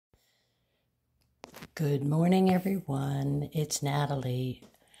Good morning, everyone. It's Natalie.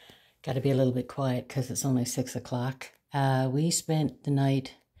 Got to be a little bit quiet because it's only 6 o'clock. We spent the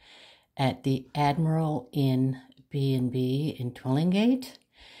night at the Admiral Inn B&B in Twillingate,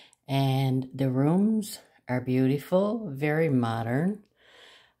 and the rooms are beautiful, very modern.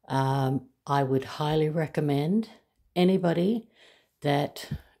 I would highly recommend anybody that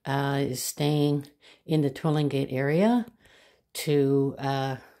is staying in the Twillingate area to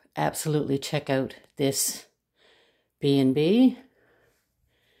absolutely check out this B&B.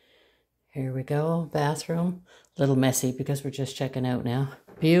 Here we go, bathroom. A little messy because we're just checking out now.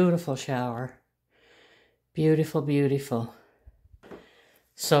 Beautiful shower. Beautiful, beautiful.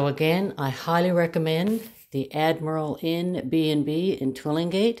 So again, I highly recommend the Admiral Inn B&B in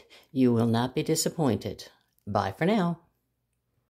Twillingate. You will not be disappointed. Bye for now.